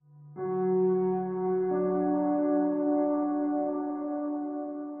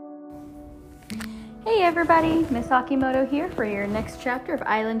Hey everybody, Miss Akimoto here for your next chapter of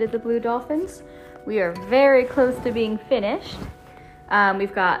Island of the Blue Dolphins. We are very close to being finished.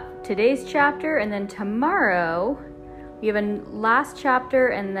 We've got today's chapter, and then tomorrow we have a last chapter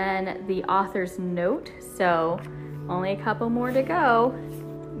and then the author's note, so only a couple more to go.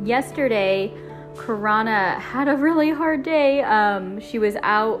 Yesterday, Karana had a really hard day. She was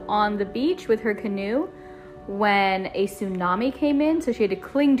out on the beach with her canoe when a tsunami came in, so she had to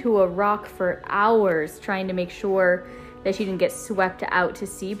cling to a rock for hours trying to make sure that she didn't get swept out to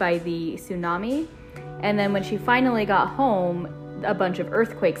sea by the tsunami. And then when she finally got home, a bunch of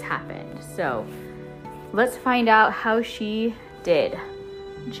earthquakes happened. So let's find out how she did.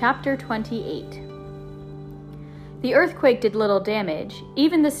 Chapter 28. The earthquake did little damage.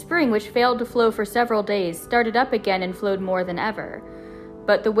 Even the spring, which failed to flow for several days, started up again and flowed more than ever.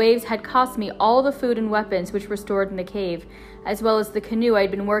 But the waves had cost me all the food and weapons which were stored in the cave, as well as the canoe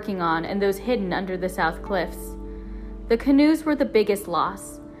I'd been working on and those hidden under the south cliffs. The canoes were the biggest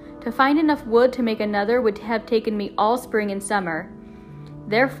loss. To find enough wood to make another would have taken me all spring and summer.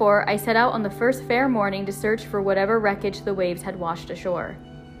 Therefore, I set out on the first fair morning to search for whatever wreckage the waves had washed ashore.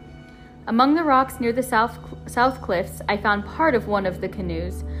 Among the rocks near the south cliffs, I found part of one of the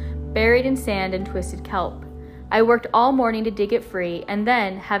canoes, buried in sand and twisted kelp. I worked all morning to dig it free, and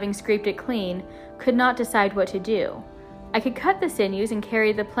then, having scraped it clean, could not decide what to do. I could cut the sinews and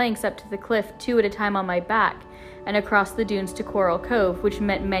carry the planks up to the cliff 2 at a time on my back and across the dunes to Coral Cove, which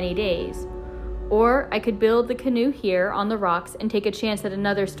meant many days. Or I could build the canoe here on the rocks and take a chance that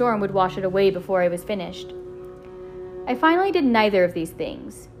another storm would wash it away before I was finished. I finally did neither of these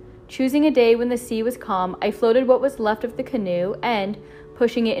things. Choosing a day when the sea was calm, I floated what was left of the canoe and,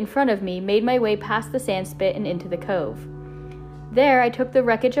 pushing it in front of me, made my way past the sand spit and into the cove. There, I took the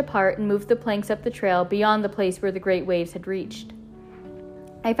wreckage apart and moved the planks up the trail beyond the place where the great waves had reached.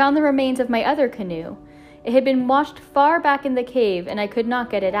 I found the remains of my other canoe. It had been washed far back in the cave, and I could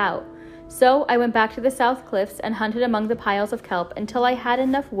not get it out. So I went back to the south cliffs and hunted among the piles of kelp until I had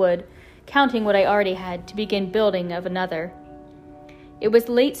enough wood, counting what I already had, to begin building of another. It was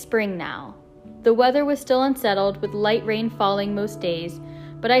late spring now. The weather was still unsettled, with light rain falling most days,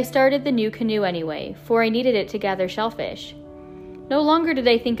 but I started the new canoe anyway, for I needed it to gather shellfish. No longer did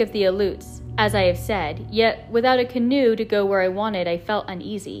I think of the aleuts, as I have said, yet without a canoe to go where I wanted, I felt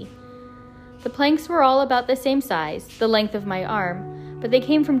uneasy. The planks were all about the same size, the length of my arm, but they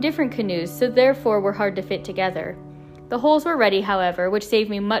came from different canoes, so therefore were hard to fit together. The holes were ready, however, which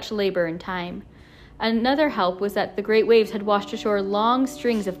saved me much labor and time. Another help was that the great waves had washed ashore long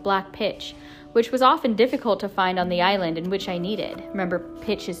strings of black pitch, which was often difficult to find on the island and which I needed. Remember,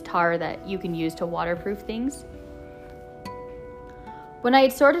 pitch is tar that you can use to waterproof things? When I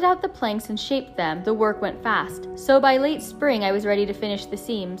had sorted out the planks and shaped them, the work went fast, so by late spring I was ready to finish the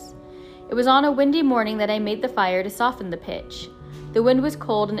seams. It was on a windy morning that I made the fire to soften the pitch. The wind was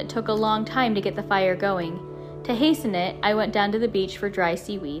cold and it took a long time to get the fire going. To hasten it, I went down to the beach for dry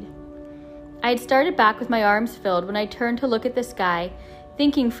seaweed. I had started back with my arms filled when I turned to look at the sky,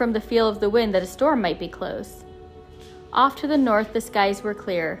 thinking from the feel of the wind that a storm might be close. Off to the north the skies were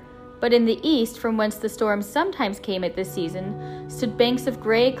clear, but in the east, from whence the storms sometimes came at this season, stood banks of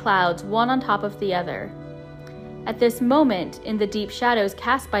gray clouds, one on top of the other. At this moment, in the deep shadows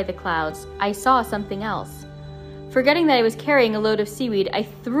cast by the clouds, I saw something else. Forgetting that I was carrying a load of seaweed, I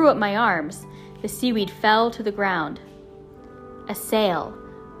threw up my arms. The seaweed fell to the ground. A sail,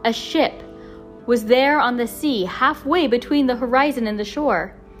 a ship, was there on the sea, halfway between the horizon and the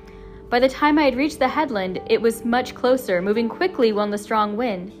shore. By the time I had reached the headland, it was much closer, moving quickly on the strong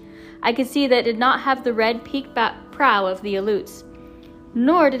wind. I could see that it did not have the red peak-back prow of the aleuts,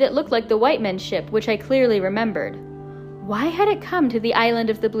 nor did it look like the white men's ship, which I clearly remembered. Why had it come to the island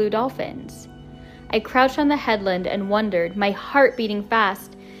of the Blue Dolphins? I crouched on the headland and wondered, my heart beating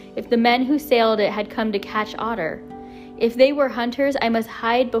fast, if the men who sailed it had come to catch otter. If they were hunters, I must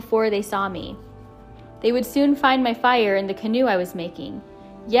hide before they saw me. They would soon find my fire in the canoe I was making.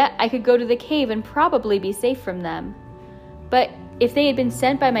 Yet I could go to the cave and probably be safe from them. But if they had been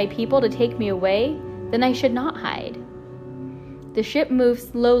sent by my people to take me away, then I should not hide. The ship moved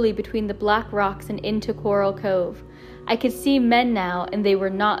slowly between the black rocks and into Coral Cove. I could see men now, and they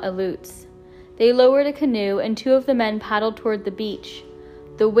were not aleuts. They lowered a canoe, and 2 of the men paddled toward the beach.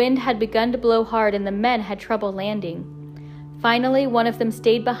 The wind had begun to blow hard, and the men had trouble landing. Finally, one of them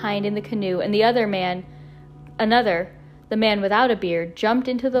stayed behind in the canoe, and the man without a beard, jumped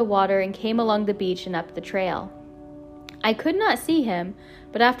into the water and came along the beach and up the trail. I could not see him,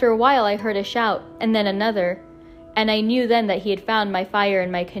 but after a while I heard a shout, and then another, and I knew then that he had found my fire in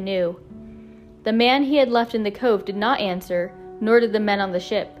my canoe. The man he had left in the cove did not answer, nor did the men on the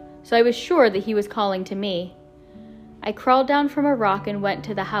ship, so I was sure that he was calling to me. I crawled down from a rock and went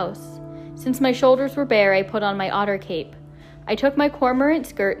to the house. Since my shoulders were bare, I put on my otter cape. I took my cormorant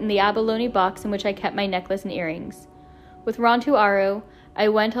skirt and the abalone box in which I kept my necklace and earrings. With Rontuaro, I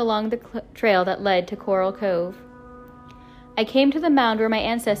went along the trail that led to Coral Cove. I came to the mound where my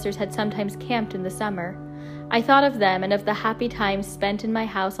ancestors had sometimes camped in the summer. I thought of them and of the happy times spent in my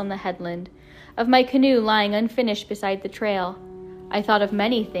house on the headland, of my canoe lying unfinished beside the trail. I thought of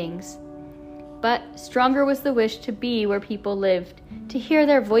many things. But stronger was the wish to be where people lived, to hear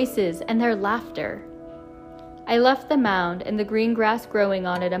their voices and their laughter. I left the mound and the green grass growing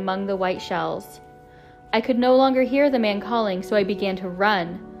on it among the white shells. I could no longer hear the man calling, so I began to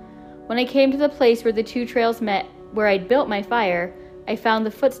run. When I came to the place where the two trails met, where I'd built my fire, I found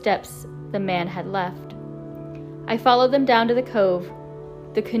the footsteps the man had left. I followed them down to the cove.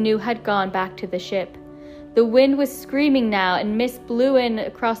 The canoe had gone back to the ship. The wind was screaming now, and mist blew in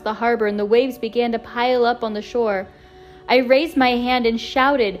across the harbor, and the waves began to pile up on the shore. I raised my hand and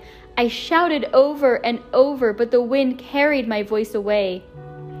shouted. I shouted over and over, but the wind carried my voice away.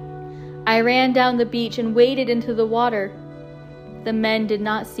 I ran down the beach and waded into the water. The men did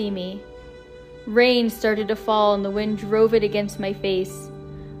not see me. Rain started to fall, and the wind drove it against my face.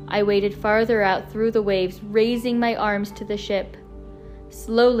 I waded farther out through the waves, raising my arms to the ship.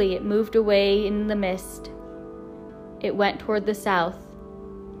 Slowly it moved away in the mist. It went toward the south.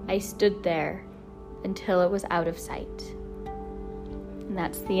 I stood there until it was out of sight. And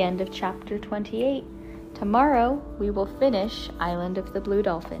that's the end of chapter 28. Tomorrow we will finish Island of the Blue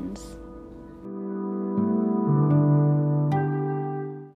Dolphins.